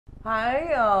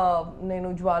Hi,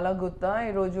 nenu Jwala Gutta.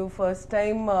 Iroju first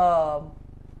time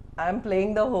I'm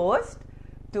playing the host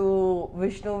to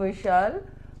Vishnu Vishal,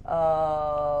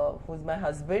 who's my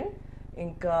husband.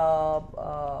 Inka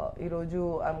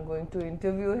Iroju I'm going to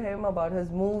interview him about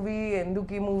his movie,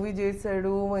 enduki movie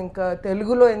chesadu, inka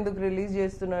Telugulo enduk release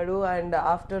chestunnadu, and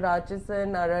after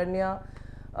Rachasan, Aranya,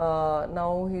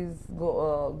 now he's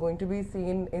going to be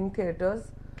seen in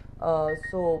theaters.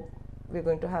 So we're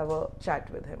going to have a chat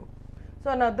with him.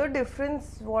 So another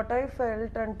difference what I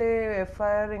felt ante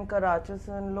FIR inka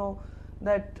Rachasanlo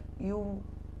that you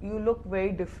look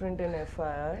very different in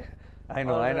FIR. I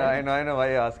know, I know, I know, I know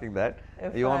why you're asking that.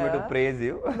 You want me to praise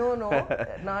you? No, not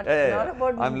not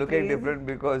about I'm looking praise. different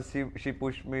because she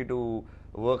pushed me to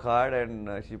work hard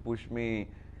and she pushed me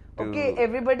to. Okay,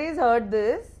 everybody's heard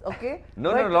this. Okay.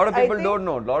 No, a lot of people don't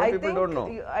know. A lot of people don't know.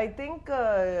 I think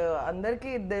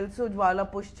andarki telsu Jwala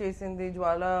push chesindi.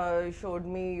 Jwala showed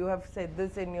me. You have said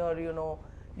this in your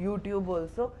YouTube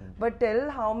also. But tell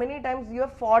how many times you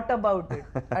have fought about it.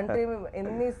 Ante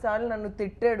enni saal nannu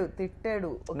tittadu.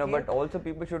 Okay? No, but also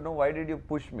people should know why did you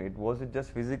push me? Was it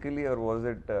just physically or was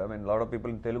it? I mean, a lot of people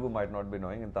in Telugu might not be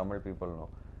knowing. In Tamil, people know.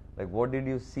 Like, what did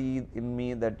you see in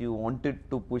me that you wanted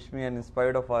to push me, and in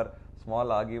spite of our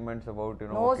small arguments about,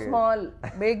 No, okay. small,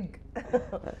 big.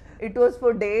 It was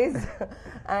for days,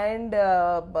 and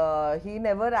he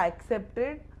never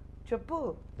accepted. Chappu,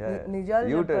 Yeah. Nijal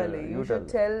You tell, Jappali. you You should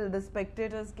tell. tell. The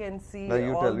spectators can see. No,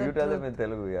 all the you tell them truth. in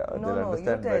Telugu, yeah. No, They'll no,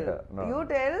 understand you tell. better. No. You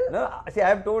tell. No, see, I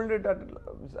have told it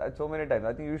so many times.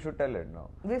 I think you should tell it now.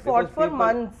 We fought Because for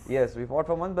months. Yes, we fought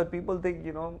for months, but people think,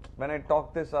 when I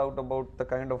talk this out about the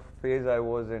kind of phase I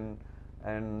was in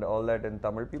and all that in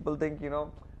Tamil, people think,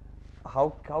 how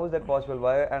is that possible?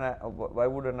 Why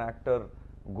would an actor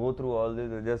go through all this?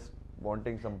 They're just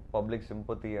wanting some public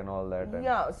sympathy and all that. And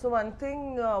Yeah, so one thing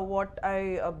what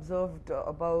I observed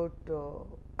about,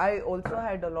 I also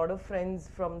had a lot of friends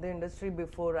from the industry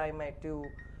before I met you.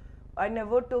 I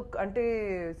never took, ante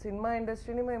cinema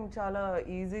industry ni మేము చాలా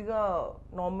ఈజీగా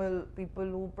normal people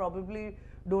who probably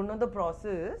don't know the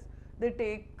process, they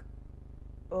take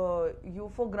you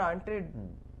for granted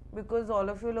because all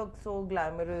of you look so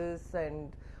glamorous and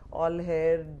all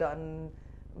hair done.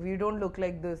 We don't look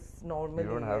like this normally,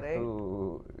 you don't have right?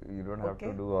 you don't have to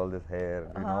Okay. do all this hair.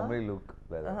 You normally look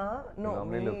well. You No,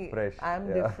 normally look fresh. I'm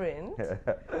Yeah. different.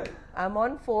 I'm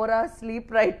on 4 hours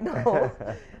sleep right now.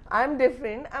 I'm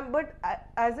different. But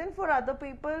as in for other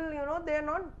people, they're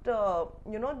not,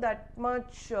 that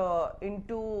much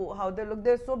into how they look.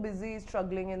 They're so busy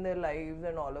struggling in their lives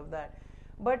and all of that.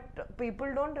 But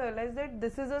people don't realize that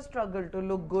this is a struggle to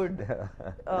look good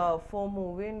for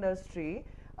movie industry.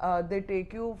 They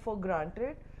take you for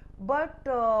granted. But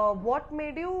what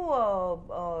made you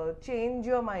change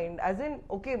your mind? As in,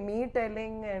 okay, me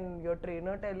telling and your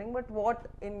trainer telling, but what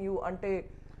in you, ante?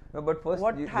 No, but first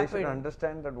What they should happened?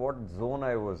 understand that what zone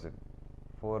I was in,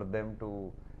 for them to,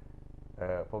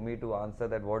 for me to answer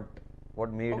that what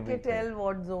made me Okay, think. tell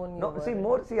what zone you No, were see in.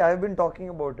 more. See, I've been talking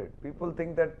about it. People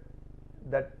think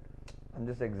that I'm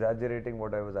just exaggerating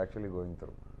what I was actually going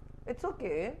through. It's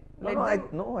okay.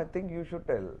 No, I think you should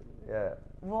tell. Yeah.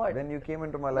 What? When you came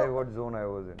into my life, what zone I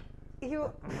was in? You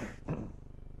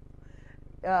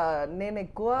నేను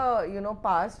ఎక్కువ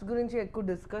past గురించి ఎక్కువ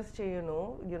discuss చేయను.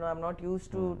 I'm not use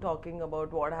to talking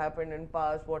about what happened in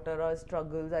past, what are our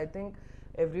struggles. I think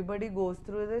everybody goes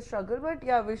through this struggle, but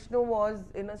yeah, Vishnu was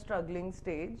in a struggling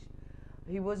stage.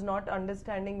 He was not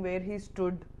understanding where he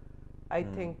stood. I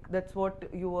think that's what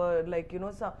you were like,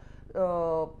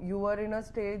 you were in a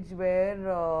stage where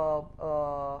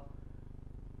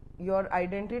your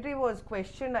identity was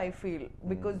questioned, I feel,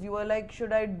 because you were like,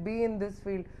 should I be in this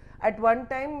field? At one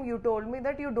time you told me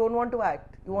that you don't want to act,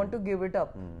 you want to give it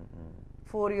up.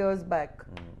 4 years back,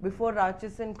 before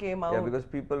Rachasan came out. Yeah, because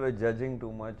people were judging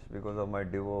too much because of my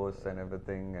divorce and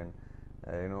everything, and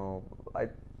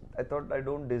I thought I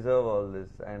don't deserve all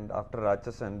this. And after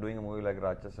Rachasan, doing a movie like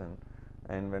Rachasan,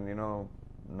 and when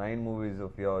 9 movies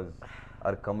of yours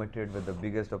are committed with the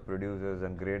biggest of producers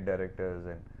and great directors,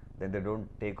 and then they don't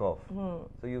take off,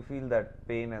 so you feel that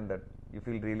pain and that you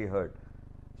feel really hurt.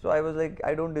 So I was like,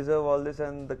 I don't deserve all this,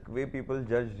 and the way people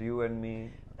judged you and me.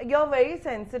 You're very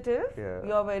sensitive. Yeah.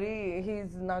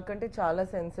 He's nakante chala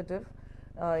sensitive.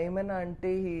 Emana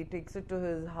ante he takes it to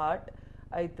his heart,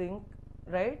 I think,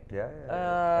 right? Yeah.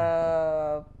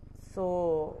 So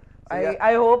yeah.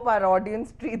 I hope our audience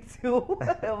treats you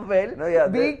well. No, yeah,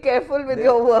 Be careful with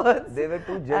your words. They were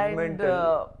too judgmental.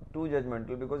 And, too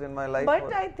judgmental, because in my life. But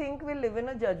I think we live in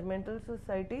a judgmental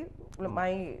society.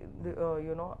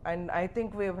 And I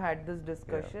think we've had this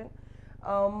discussion.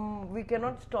 we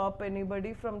cannot stop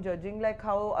anybody from judging, like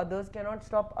how others cannot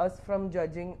stop us from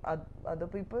judging other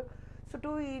people. So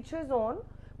to each his own.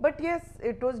 But yes,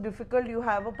 it was difficult. You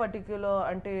have a particular,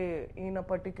 ante in a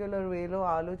particular way lo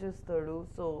alochistadu,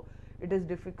 so it is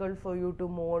difficult for you to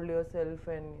mold yourself.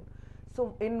 And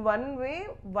so in one way,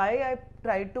 why I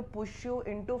tried to push you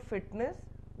into fitness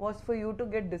was for you to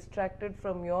get distracted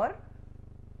from your,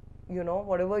 you know,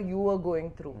 whatever you were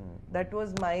going through. That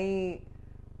was my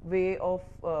way of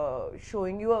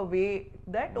showing you a way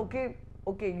that okay,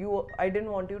 I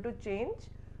didn't want you to change,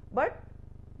 but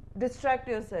distract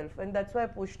yourself, and that's why I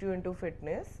pushed you into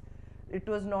fitness. It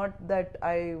was not that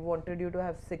I wanted you to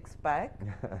have six pack.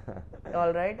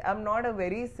 All right, I'm not a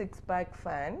very six pack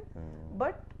fan,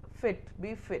 but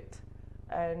be fit,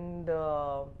 and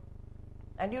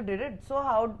you did it. So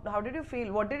how did you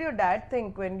feel? What did your dad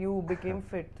think when you became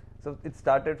fit? So it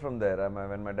started from there.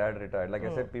 When my dad retired, like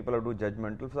I said, people are too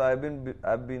judgmental. So I've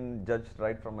been judged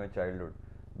right from my childhood,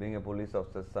 being a police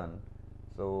officer's son.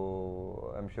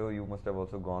 So I'm sure you must have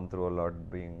also gone through a lot,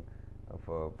 being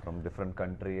from different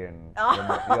country, and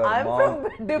I'm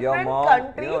from different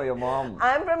country. You know, your mom.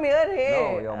 I'm from here.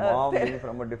 Hey, no, your mom being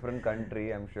from a different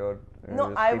country. I'm sure.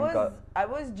 No, I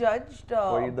was judged.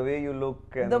 The way you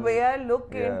look. And the way I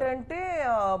look,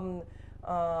 entante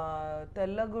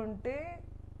tellagunte.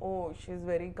 Oh, she's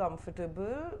very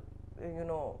comfortable. You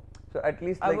know. So at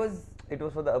least it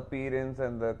was for the appearance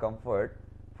and the comfort.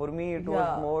 For me, it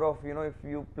was more of, you know, if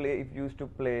you used to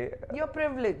play. You're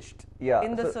privileged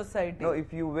in the society. No,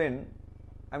 if you win,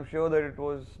 I'm sure that it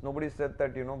was, nobody said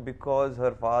that, you know, because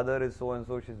her father is so and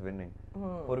so, she's winning.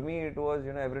 For me, it was,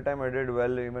 you know, every time I did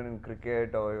well, even in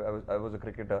cricket, or I was a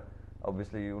cricketer,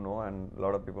 obviously, you know, and a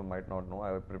lot of people might not know.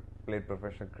 I played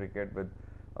professional cricket with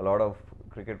a lot of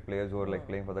cricket players who are like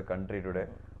playing for the country today.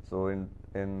 So in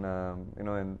you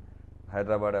know, in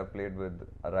Hyderabad, I played with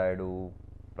Rayudu,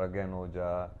 Pragyan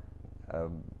Oja.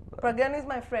 Pragyan is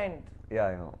my friend. Yeah,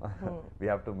 I know. We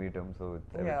have to meet him, so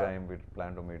every time we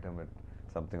plan to meet him,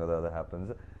 something or the other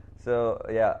happens. So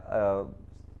yeah,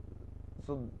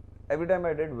 so every time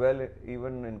I did well,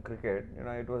 even in cricket, you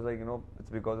know, it was like, you know, it's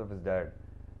because of his dad.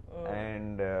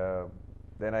 And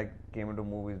then I came into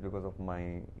movies because of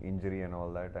my injury and all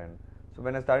that. And so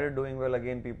when I started doing well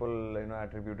again, people, you know,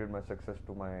 attributed my success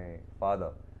to my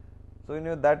father. So, you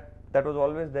know, that was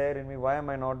always there in me. Why am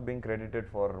I not being credited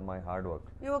for my hard work?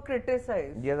 You were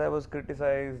criticized. Yes, I was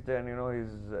criticized, and you know,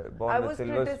 he's born with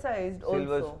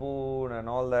silver spoon and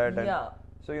all that. And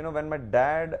so, you know, when my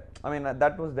dad, I mean,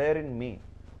 that was there in me.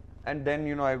 And then,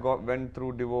 you know, I went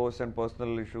through divorce and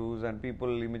personal issues, and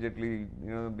people immediately,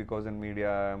 you know, because in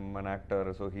media I'm an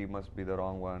actor, so he must be the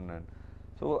wrong one. And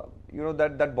so, you know,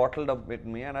 that bottled up with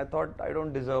me, and I thought, I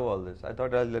don't deserve all this. I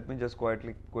thought, let me just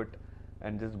quietly quit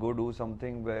and just go do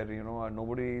something where, you know,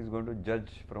 nobody is going to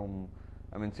judge from,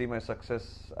 I mean, see my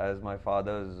success as my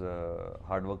father's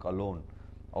hard work alone.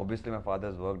 Obviously, my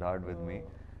father's worked hard with me.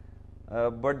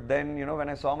 But then, you know, when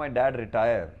I saw my dad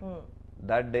retire,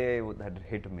 that day had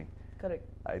hit me. Correct.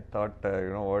 I thought,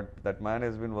 you know what, that man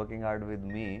has been working hard with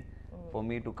me for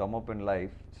me to come up in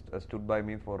life, stood by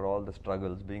me for all the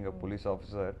struggles, being a police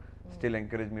officer, still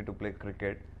encouraged me to play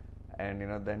cricket, and, you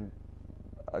know, then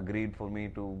agreed for me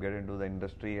to get into the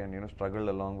industry, and, you know, struggled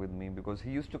along with me, because he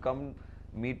used to come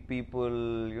meet people,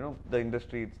 you know, the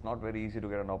industry, it's not very easy to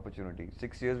get an opportunity.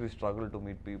 6 years we struggled to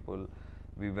meet people.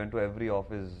 We went to every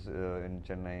office in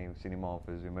Chennai, cinema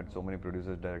office. We met so many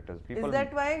producers, directors. People. Is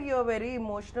that why you're very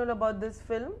emotional about this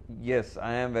film? Yes,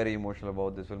 I am very emotional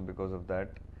about this film because of that.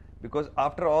 Because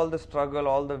after all the struggle,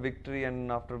 all the victory, and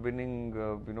after winning,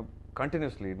 you know,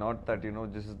 continuously, not that, you know,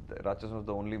 Ratchasan was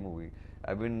the only movie.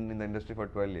 I've been in the industry for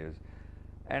 12 years.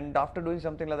 And after doing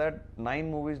something like that,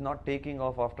 9 movies not taking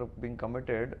off after being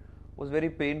committed was very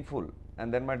painful.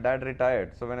 And then my dad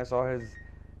retired. So when I saw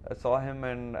him,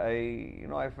 and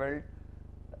I felt,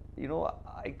 you know,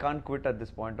 I can't quit at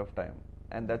this point of time.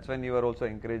 And that's when you were also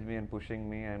encouraging me and pushing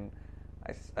me, and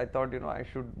I thought, you know, I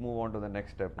should move on to the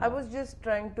next step now. I was just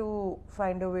trying to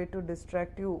find a way to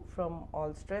distract you from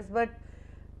all stress, but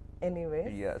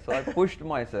anyway. Yeah, so I pushed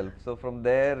myself. So from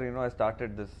there, you know, I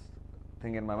started this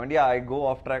thing in my mind. Yeah, I go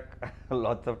off track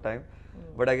lots of time,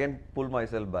 but again pull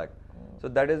myself back. So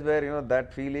that is where, you know,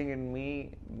 that feeling in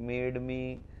me made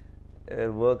me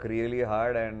work really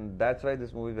hard, and that's why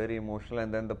this movie is very emotional.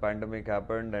 And then the pandemic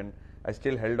happened, and I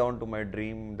still held on to my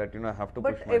dream that, you know, I have to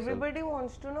push myself. But everybody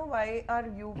wants to know, why are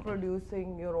you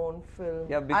producing your own film?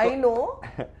 Yeah, I know,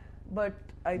 but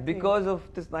I think because of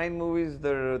this 9 movies,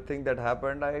 the thing that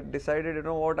happened, I decided, you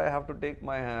know what, I have to take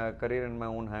my career in my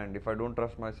own hand. If I don't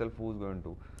trust myself, who's going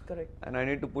to? Correct. and I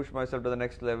need to push myself to the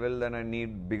next level, then I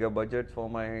need bigger budgets for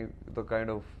the kind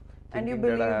of And you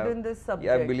thinking that I believed have. in this subject.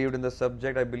 Yeah, I believed in the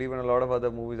subject. I believe in a lot of other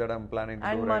movies that I'm planning to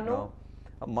And do right Manu? now.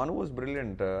 Manu was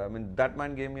brilliant. I mean, that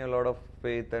man gave me a lot of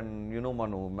faith, and you know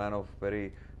Manu, man of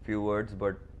very few words,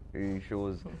 but he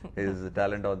shows his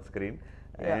talent on screen.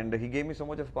 Yeah. And he gave me so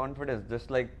much of confidence. Just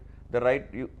like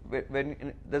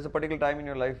there's a particular time in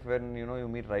your life when you know you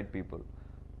meet right people.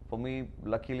 For me,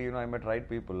 luckily, you know, I met right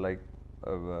people like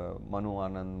Manu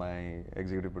Anand, my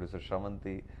executive producer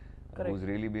Shravanti, who's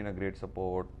really been a great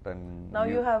support. And now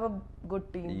you have a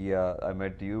good team. Yeah, I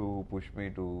met you, who pushed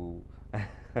me to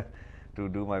to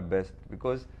do my best,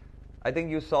 because I think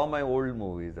you saw my old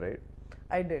movies, right?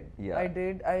 I did. Yeah. I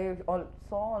did.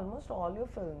 Saw almost all your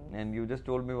films. And you just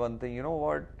told me one thing, you know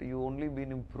what, you only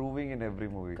been improving in every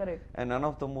movie. Correct. And none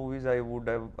of the movies I would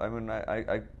have,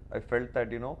 I felt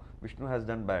that, you know, Vishnu has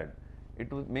done bad.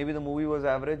 It was, maybe the movie was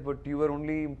average, but you were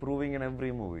only improving in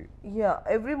every movie. Yeah,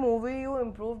 every movie you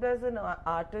improved as an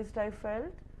artist, I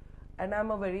felt. And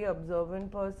I'm a very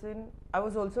observant person. I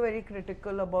was also very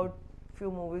critical about few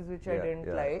movies which I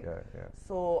didn't like.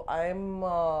 So I'm,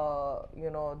 you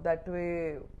know, that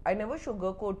way, I never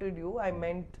sugarcoated you. I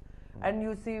meant, and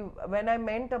you see, when I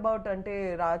meant about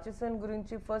ante Rachasan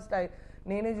gurinchi, first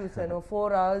nene chusanu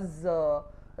 4 hours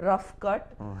rough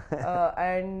cut,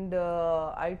 and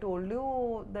I told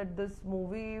you that this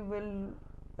movie will.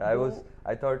 I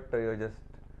thought you were just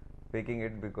faking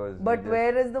it because. But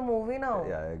where is the movie now?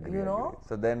 Yeah, I agree. You know.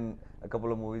 So then a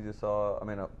couple of movies you saw. I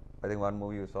mean, I think one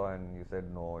movie you saw and you said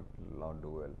no, it will not do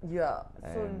well. Yeah.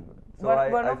 And so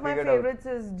one of my favorites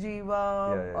is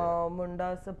Jiva,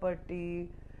 Munda Sapatti,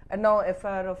 and now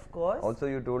FR, of course. Also,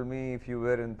 you told me if you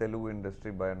were in Telugu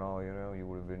industry by now, you know, you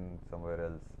would have been somewhere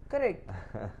else. Correct.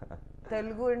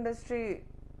 Telugu industry.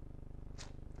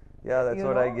 Yeah, that's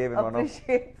what I gave in one of.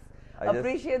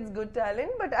 Appreciates good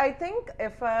talent, but I think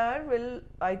FIR will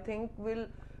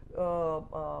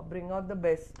bring out the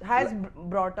best. Has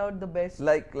brought out the best.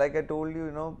 Like I told you,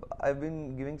 you know, I've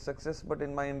been giving success, but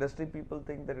in my industry, people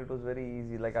think that it was very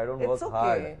easy. Like I don't work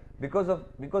hard because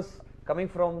coming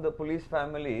from the police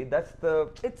family, that's the.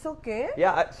 It's okay.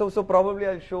 Yeah. So probably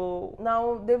I'll show.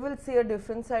 Now they will see a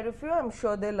different side of you. I'm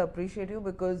sure they'll appreciate you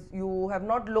because you have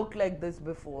not looked like this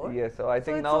before. Yes. So I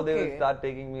think now they will start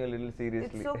taking me a little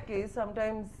seriously. It's okay.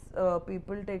 Sometimes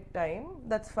people take time.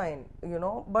 That's fine. You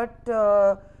know. But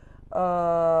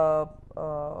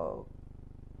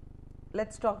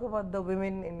let's talk about the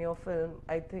women in your film.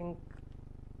 I think.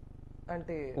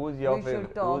 Who's your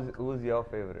favorite? Who's your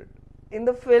favorite? In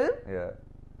the film? Yeah.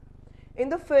 In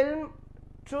the film,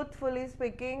 truthfully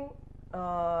speaking,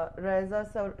 Reza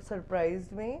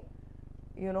surprised me.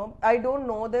 You know, I don't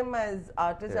know them as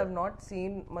artists. I've not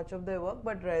seen much of their work,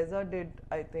 but Reza did,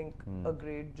 I think, a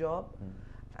great job.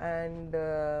 And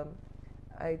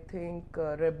I think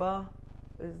Reba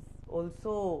is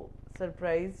also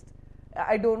surprised.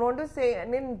 I don't want to say,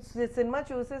 and in cinema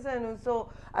chooses, and so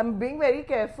I'm being very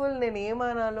careful.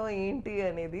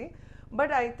 But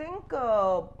I think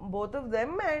both of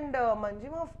them, and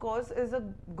Manjima, of course, is a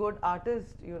good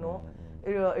artist, you know.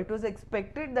 It was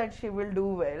expected that she will do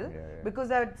well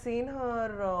because I had seen her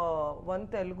one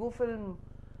Telugu film.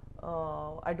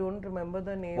 I don't remember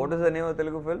the name. What is the name of the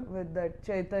Telugu film? With that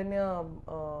Chaitanya.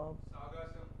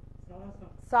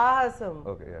 Sahasam.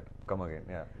 Okay, yeah. Come again,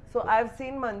 yeah. So I've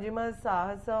seen Manjima's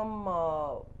Sahasam,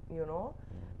 you know,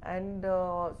 and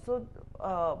so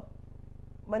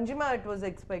Manjima, it was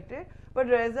expected, but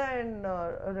Reza and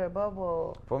Reba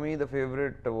were. For me, the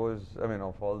favorite was, I mean,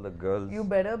 of all the girls. You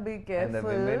better be careful. And the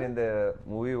women in the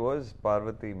movie was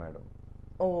Parvati, madam.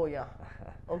 Oh yeah,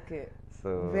 okay.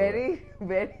 So very,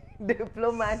 very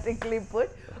diplomatically put,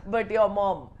 but your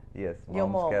mom. Yes,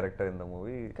 mom's character in the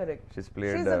movie. Correct. She's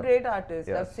a great artist.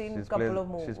 I've seen a couple of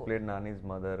movies. She's played Nani's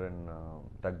mother in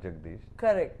Tak Jagdish.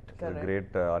 Correct. She's a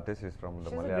great artist. She's from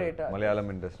the Malayalam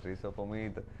industry. So for me,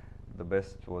 the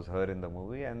best was her in the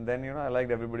movie. And then, you know, I liked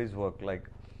everybody's work. Like,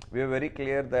 we were very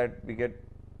clear that we get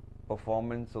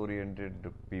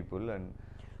performance-oriented people. And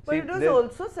but it was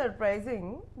also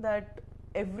surprising that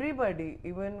everybody,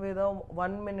 even with a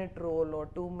 1-minute role or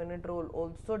 2-minute role,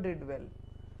 also did well.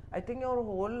 I think your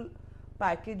whole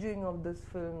packaging of this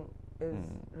film is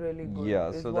really good. Yeah,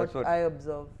 so that's what I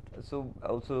observed. So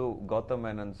also Gautam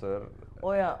Menon sir.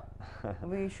 Oh yeah,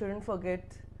 we shouldn't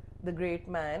forget the great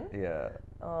man. Yeah.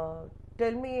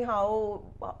 Tell me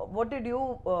what did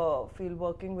you feel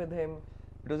working with him?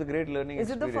 It was a great learning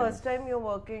experience. Is it the first time you're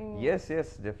working? Yes,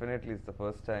 definitely it's the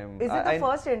first time. Is it the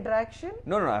first interaction?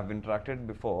 No, I've interacted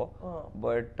before,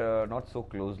 but not so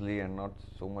closely and not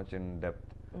so much in depth.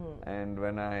 And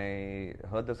when I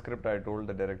heard the script, I told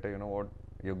the director, you know what,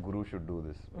 your guru should do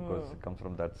this because it comes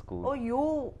from that school. Oh,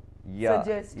 you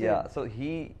suggested. Yeah. So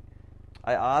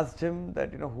I asked him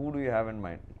that, you know, who do you have in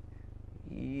mind?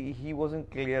 He wasn't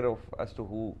clear of as to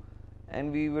who,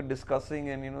 and we were discussing,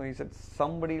 and you know, he said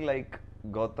somebody like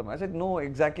Gautam. I said no,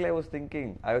 exactly. I was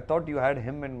thinking. I thought you had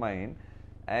him in mind,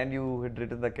 and you had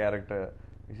written the character.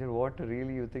 He said, what,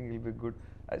 really, you think he'll be good?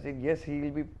 I said, yes,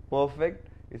 he'll be perfect.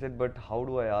 He said, but how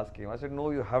do I ask him? I said,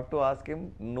 no, you have to ask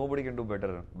him. Nobody can do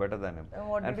better than him. And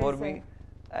what did for he say? me,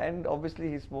 and obviously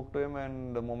he spoke to him,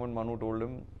 and the moment Manu told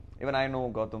him, even I know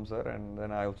Gautam sir, and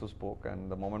then I also spoke, and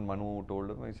the moment Manu told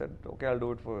him, he said, okay, I'll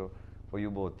do it for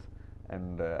you both.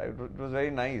 And it was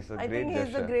very nice, I great think he's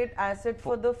gesture. a great asset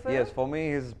for the film. Yes, for me,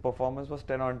 his performance was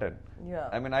 10 on 10. Yeah.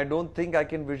 I mean, I don't think I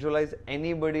can visualize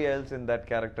anybody else in that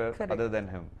character other than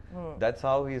him. That's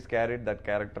how he's carried that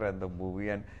character and the movie.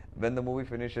 And when the movie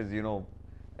finishes, you know,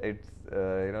 it's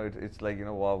like, you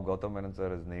know, wow, Gautam Menon sir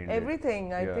has nailed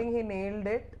everything. it. I think he nailed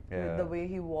it with the way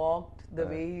he walked, the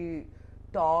way he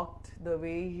talked, the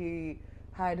way he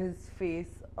had his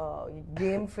face,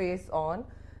 game face on.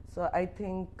 So I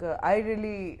think the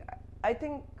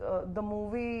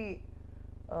movie,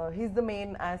 he's the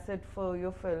main asset for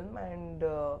your film, and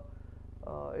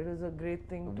it was a great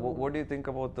thing to... What do you think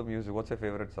about the music? What's your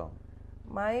favorite song?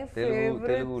 My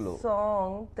favorite Telugulo.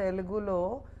 song,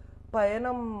 Telugulo,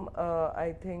 Payanam,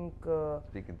 I think...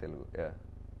 Speak in Telugu, yeah.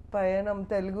 Payanam,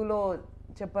 Telugulo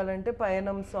చెప్పాలంటే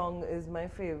Payanam song is my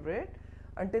favorite.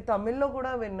 అంటే తమిళ్లో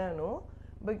కూడా విన్నాను,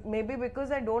 but maybe because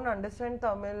I don't understand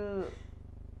Tamil,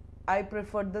 I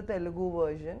preferred the Telugu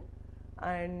version,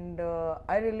 and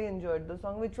I really enjoyed the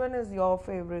song. Which one is your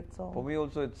favorite song? For me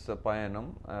also it's Payanam.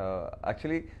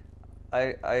 Actually,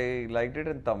 I liked it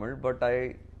in Tamil, but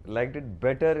I liked it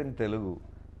better in Telugu.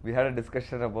 We had a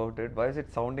discussion about it. Why is it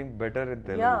sounding better in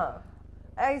Telugu?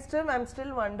 Yeah, I'm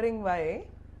still wondering why.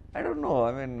 I don't know.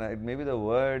 I mean, it may be the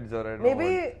words, or I don't Maybe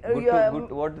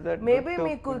know. What is that? Maybe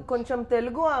మీకు కొంచెం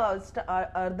తెలుగు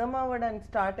అర్థం అవ్వడానికి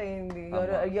start అయ్యింది.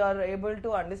 You are able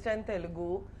to understand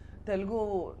Telugu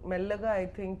మెల్లగా. I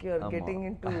think you are getting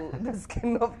into the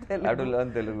skin of Telugu. I have to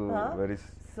learn Telugu very.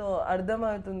 So అర్థం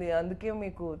అవుతుంది, అందుకే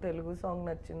మీకు తెలుగు సాంగ్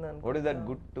నచ్చింది అనుకో. What is that?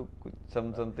 Good to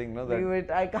something, no? That Leave it.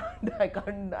 I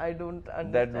don't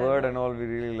understand. That word and all we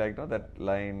really like, no? That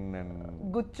line and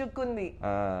గుచ్చుకుంది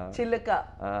చిలక.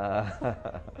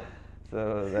 So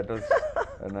that was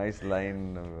a nice line.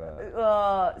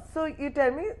 So you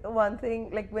tell me one thing,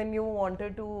 like when you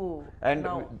wanted to... And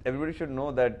everybody should know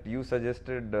that you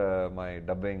suggested my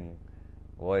dubbing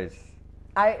voice.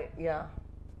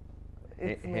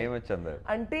 Hemachandar.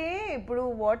 అంటే ఇప్పుడు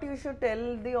what you should tell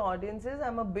the audience is,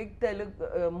 I'm a big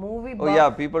Telugu movie buff. Oh yeah,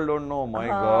 people don't know. My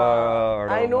God.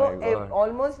 I know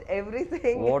almost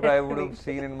everything. What I would have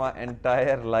seen in my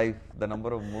entire life, the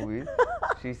number of movies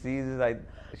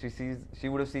she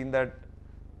would have seen that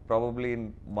probably in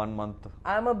 1 month.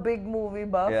 I'm a big movie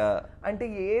buff. Yeah. అంటే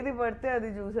ఏది పడితే అది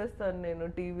చూసేస్తాను నేను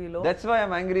టీవీలో. That's why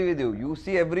I'm angry with you. You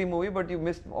see every movie, but you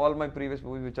missed all my previous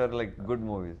movies, which are like good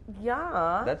movies. Yeah.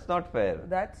 That's not fair.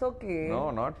 That's okay. No,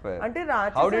 not fair. అంటే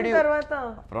రాక్షసన్ తర్వాత.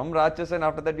 From Rachasan,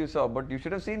 after that you saw, but you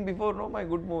should have seen before, no, my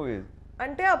good movies.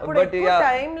 అంటే అప్పుడు ఎక్కువ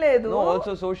time లేదు. No,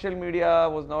 also social media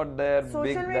was not there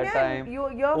big that time.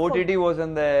 OTT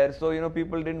wasn't there, so you know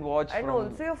people didn't watch. And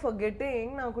also you're forgetting,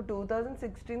 నాకు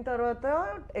 2016 తర్వాత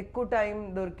ఎక్కువ time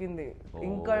దొరికింది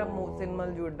ఇంకా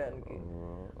సినిమాలు చూడడానికి.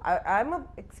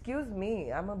 Excuse me,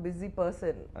 I'm a busy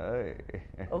person.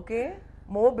 Okay,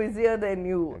 more busier than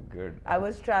you. Good. I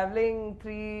was traveling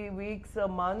 3 weeks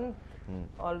a month.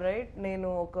 All right, నేను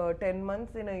ఒక 10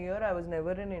 months in a year I was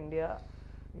never in India.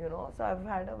 You know, so I've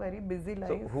had a very busy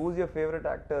life. So who's your favorite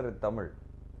actor in Tamil?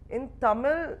 In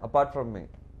Tamil, apart from me?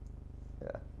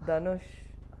 Yeah. Dhanush.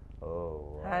 Oh,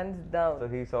 wow. Hands down. So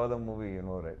he saw the movie, you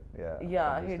know, right?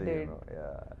 Yeah, he did. You know,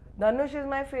 yeah. Dhanush is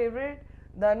my favorite.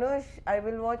 Dhanush, I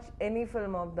will watch any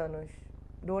film of Dhanush.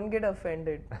 Don't get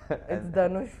offended. It's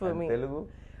Dhanush for me. Telugu?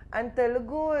 And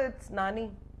Telugu, it's Nani.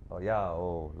 Oh yeah,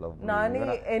 oh, lovely. Nani,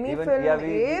 any film,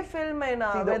 a film,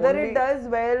 whether it does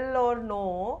well or no.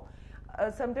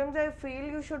 Sometimes I feel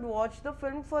you should watch the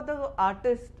film for the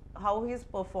artist, how he's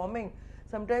performing.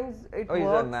 Sometimes it works.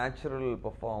 He's a natural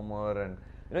performer, and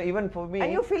you know, even for me.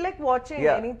 And you feel like watching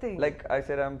anything. Like I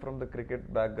said, I'm from the cricket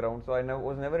background, so I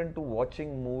was never into watching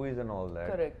movies and all that.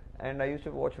 Correct. And I used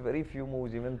to watch very few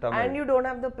movies, even Tamil. And you don't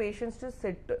have the patience to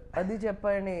sit. Adi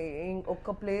cheppani, in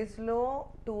oka place lo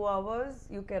 2 hours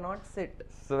you cannot sit.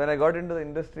 So when I got into the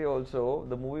industry also,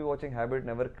 the movie watching habit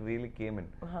never really came in.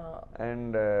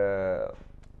 And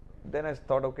then I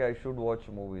thought, okay, I should watch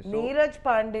movies. So, Neeraj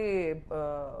Pandey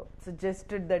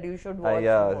suggested that you should watch.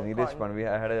 yeah, Neeraj Pandey.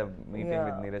 I had a meeting Yeah.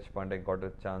 with Neeraj Pandey, got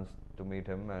a chance to meet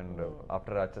him, and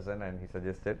after Ratchasan, and he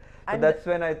suggested. So And that's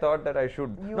when I thought that I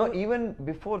should. No, even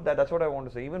before that, that's what I want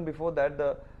to say. Even before that,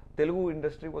 the Telugu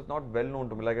industry was not well known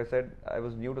to me. Like I said, I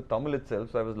was new to Tamil itself,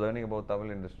 so I was learning about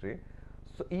Tamil industry.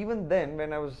 So even then,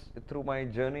 when I was through my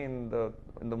journey in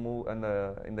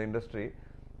the industry,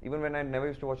 even when I never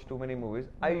used to watch too many movies,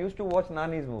 I used to watch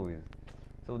Nani's movies.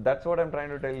 So that's what I'm trying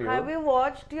to tell you. Have you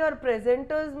watched your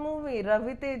presenter's movie,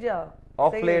 Ravi Teja?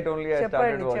 Off Say late it. only I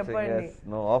started watching. Yes.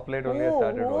 No, off late only I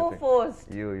started Who watching. forced?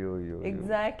 You.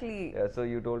 Exactly. Yeah, so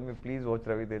you told me, please watch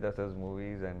Ravi Teja sir's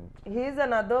movies, and He's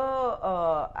another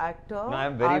actor. no,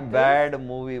 I'm very artist, bad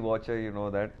movie watcher, you know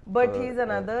that. But he's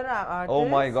another artist. Oh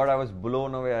my God, I was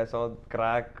blown away. I saw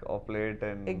Crack off late,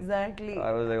 and Exactly.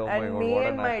 I was like, oh and my God, me what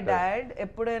and an my actor. dad,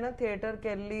 ఎప్పుడైనా theatre కి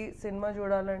వెళ్ళి cinema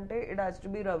చూడాలంటే it has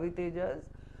to be Ravi Teja's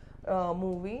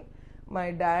movie. My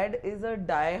dad is a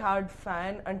die-hard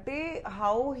fan. Ante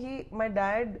how my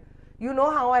dad, you know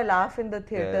how I laugh in the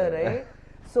theater, Yeah. right?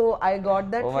 So I got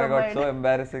that Oh my from God, my so dad.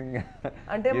 embarrassing.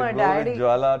 Ante You my go daddy, with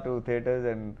JWALA to theaters,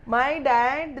 and my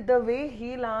dad, the way he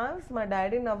laughs, my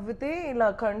daddy నవ్వితే ఇలా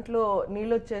కంట్లో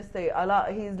నీళ్ళు వచ్చేస్తాయి అలా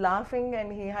he's laughing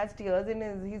and he has tears in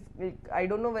he's I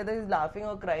don't know whether he's laughing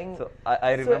or crying. so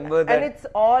I remember that. And it's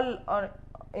all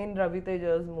in Ravi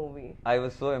Teja's movie. I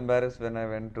was so embarrassed when I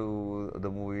went to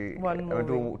the movie. One I went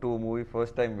movie. to a movie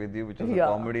first time with you, which was a Yeah.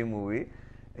 comedy movie,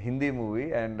 Hindi movie,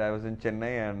 and I was in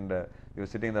Chennai, and you were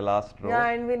sitting in the last row.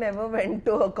 Yeah, and we never went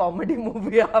to a comedy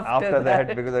movie after that,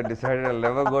 because I decided I'll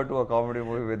never go to a comedy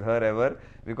movie with her ever,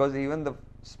 because even the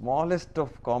smallest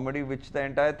of comedy, which the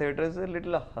entire theater is a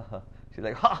little she's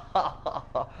like ha ha ha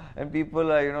ha, and people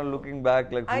are, you know, looking back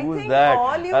like, I who's think that?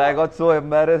 all you- And I got so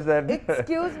embarrassed that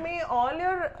Excuse me, all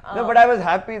your no, but I was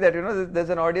happy that, you know,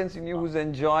 there's an audience in you who's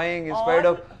enjoying, in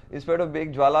spite of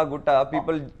being JWALA Gutta.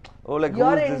 People, oh, like,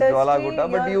 Your who's this JWALA industry, Gutta?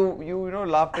 But you know,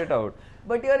 laughed it out.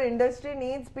 but your industry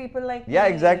needs people like Yeah,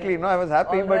 me. exactly. No, I was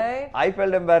happy, All but right. I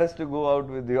felt embarrassed to go out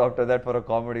with you after that for a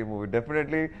comedy movie.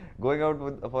 Definitely going out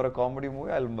for a comedy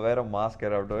movie, I'll wear a mask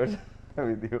here afterwards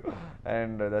with you,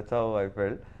 and that's how I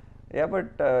felt. Yeah, but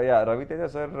yeah, Ravi Teja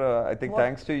sir, I think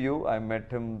thanks to you, I met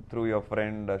him through your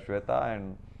friend Shweta, and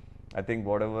I think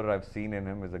whatever I've seen in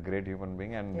him is a great human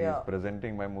being, and Yeah. he's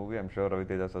presenting my movie. I'm sure Ravi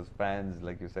Teja sir's fans,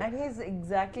 like you said. And he's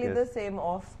exactly Yes. the same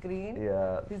off screen.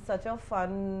 Yeah. He's such a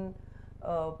fun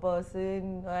person.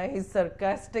 He's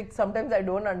sarcastic. Sometimes I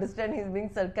don't understand he's being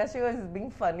sarcastic or he's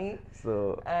being funny. So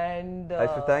And I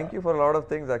should thank you for a lot of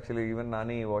things actually. Even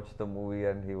Nani watched the movie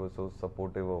and he was so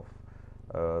supportive of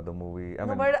the movie.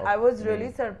 but I was me.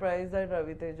 really surprised that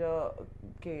Ravi Teja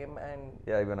came, and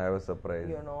Yeah, even I was surprised.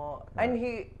 you know,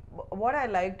 and what I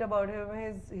liked about him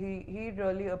is he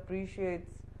really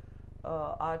appreciates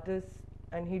artists,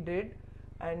 and he did,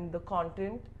 and the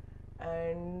content,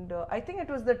 and I think it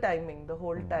was the timing. The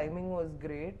whole timing was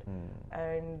great,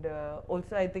 and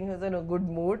also I think he was in a good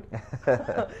mood.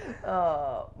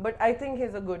 But I think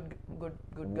he's a good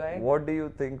guy. What do you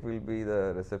think will be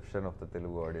the reception of the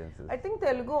Telugu audiences? I think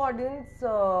Telugu audience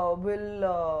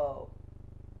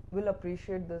will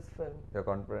appreciate this film. You're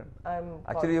confident? I'm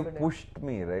Actually, confident. you pushed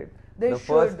me, right? They the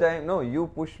first should. time, no, you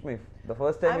pushed me. The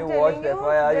first time I'm you telling watched you,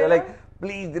 FIR, there you're like, are-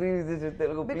 please release this in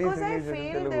Telugu, please Because I release it in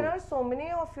feel Telugu. there are so many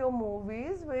of your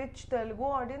movies which Telugu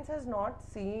audience has not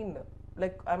seen.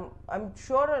 Like I'm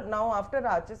sure now after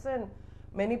Ratchasan,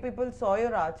 many people saw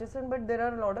your Ratchasan, but there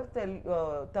are a lot of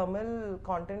Tamil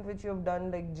content which you have done,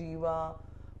 like Jiva,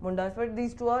 Mundas. But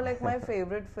these two are like my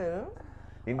favorite films.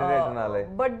 Internet Nale.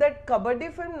 But that Kabaddi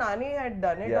film, Nani had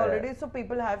done it Yeah, already, so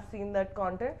people have seen that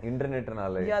content. Internet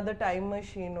Nale. Yeah, the time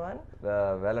machine one.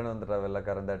 Velanandra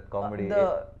Vellakaran, that comedy.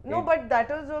 But that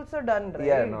was also done, right?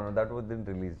 Yeah, no, that was didn't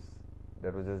release.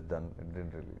 That was just done. It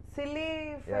didn't release. Silly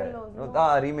Yeah. fellows. No, no?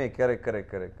 remake. Correct.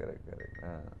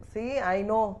 See, I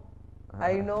know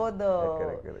the.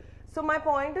 Correct. So my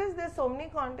point is, there's so many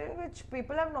content which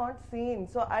people have not seen.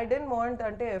 So I didn't want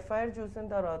ante FIR chusin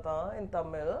tarvata in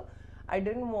Tamil, I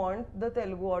didn't want the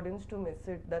Telugu audience to miss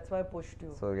it. That's why I pushed you.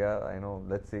 So yeah, I know.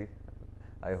 Let's see.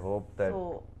 I hope that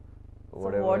So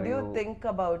whatever what do you think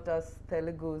about us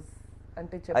Telugus?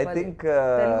 Ante I cheppali. think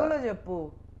Telugulo cheppu.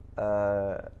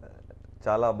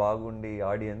 చాలా బాగుండి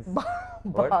audience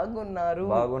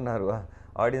బాగున్నారు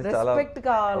audience చాలా Respect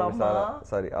కావాలమ్మా.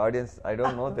 Sorry audience I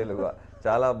don't know Telugu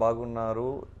చాలా బాగున్నారు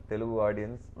Telugu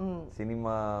audience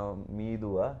cinema మీదు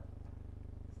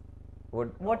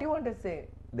What you want to say?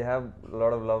 They have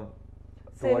lot of love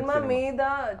cinema మీద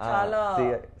చాలా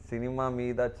cinema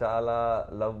మీద చాలా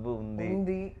లవ్ ఉంది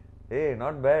ఉంది. Hey,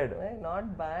 not bad. Hey,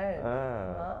 not bad.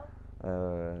 Huh?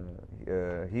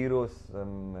 Heroes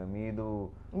Meedu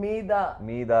Meeda.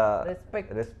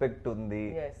 respect undi.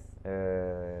 Yes.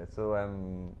 So I'm.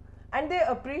 And they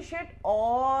appreciate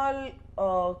all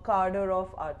cadre of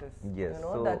artists. Yes. You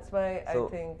know, so, that's why so, I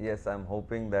think. Yes, I'm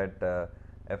hoping that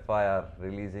FIR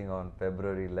releasing on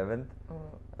February 11th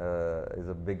is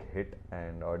a big hit,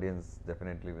 and audience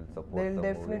definitely will support They'll the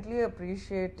definitely movie.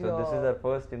 appreciate So your. this is our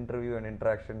first interview and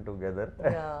interaction together.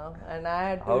 Yeah, and I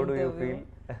had to How do you interview.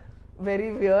 feel? Very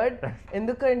weird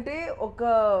ఎందుకంటే ఒక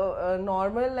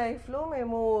normal life లో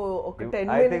మేము ఒక 10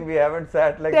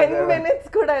 minutes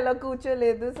కూడా ఇలా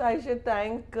కూర్చోలేదు. So I should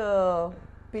thank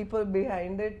people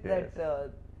behind it that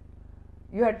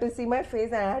you had to see my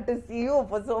face and I had to see you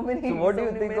for so many So what do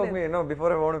you think minutes. of me? No, before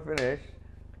I want to finish,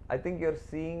 I think you're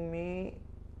seeing me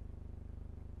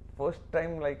first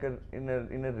time like in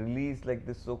a release like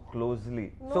this so closely.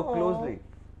 No. So closely.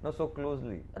 No, so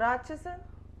closely. Rachasan?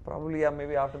 Probably, yeah,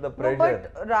 maybe after the pressure. No, but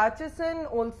Rachasan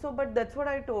also, but that's what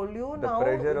I told you. The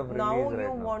pressure of now release you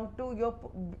right now. want to, you're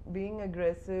being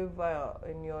aggressive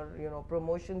in your,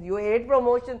 promotions. You hate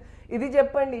promotions. Idi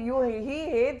cheppandi. He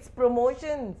hates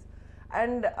promotions.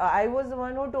 And I was the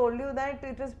one who told you that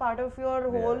it is part of your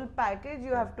whole package.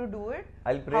 You have to do it.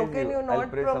 I'll praise How can you not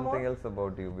I'll praise promote? something else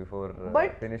about you before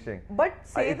finishing. But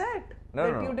say that. No,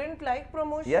 that no. you didn't like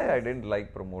promotions. Yeah, I didn't like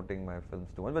promoting my films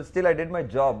too much, but still I did my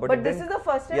job. But this is the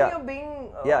first time you're being,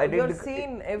 you're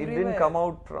seen everywhere. It didn't come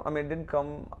out from, it didn't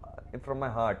come from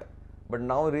my heart. But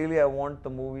now really I want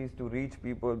the movies to reach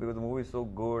people because the movie is so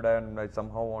good, and I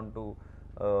somehow want to,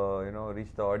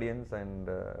 reach the audience, and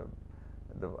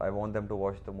I want them to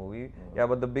watch the movie. Yeah,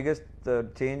 but the biggest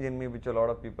change in me, which a lot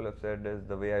of people have said, is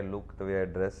the way I look, the way I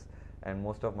dress, and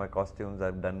most of my costumes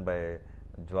are done by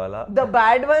JWALA. The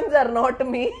bad ones are not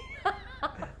me.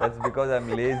 That's because I'm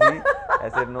lazy. I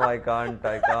said no, I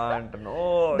can't. No.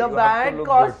 The bad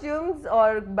costumes or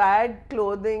bad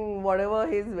clothing, whatever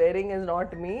he's wearing, is not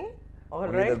me. All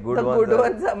right. The good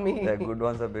ones are me. The good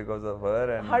ones are because of her.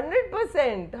 And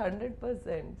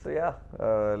 100%. So yeah,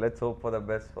 let's hope for the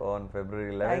best on February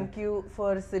 11th. Thank you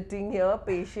for sitting here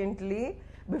patiently.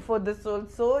 Before this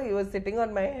also, he was sitting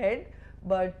on my head.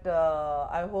 But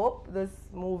I hope this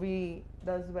movie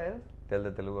does well. Tell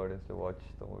the Telugu audience to watch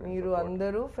the movie. మీరు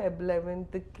అందరూ Feb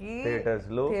 11th కి theaters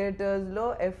లో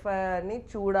FIR ని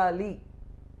చూడాలి.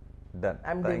 Done.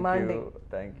 I'm demanding.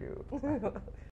 Thank you.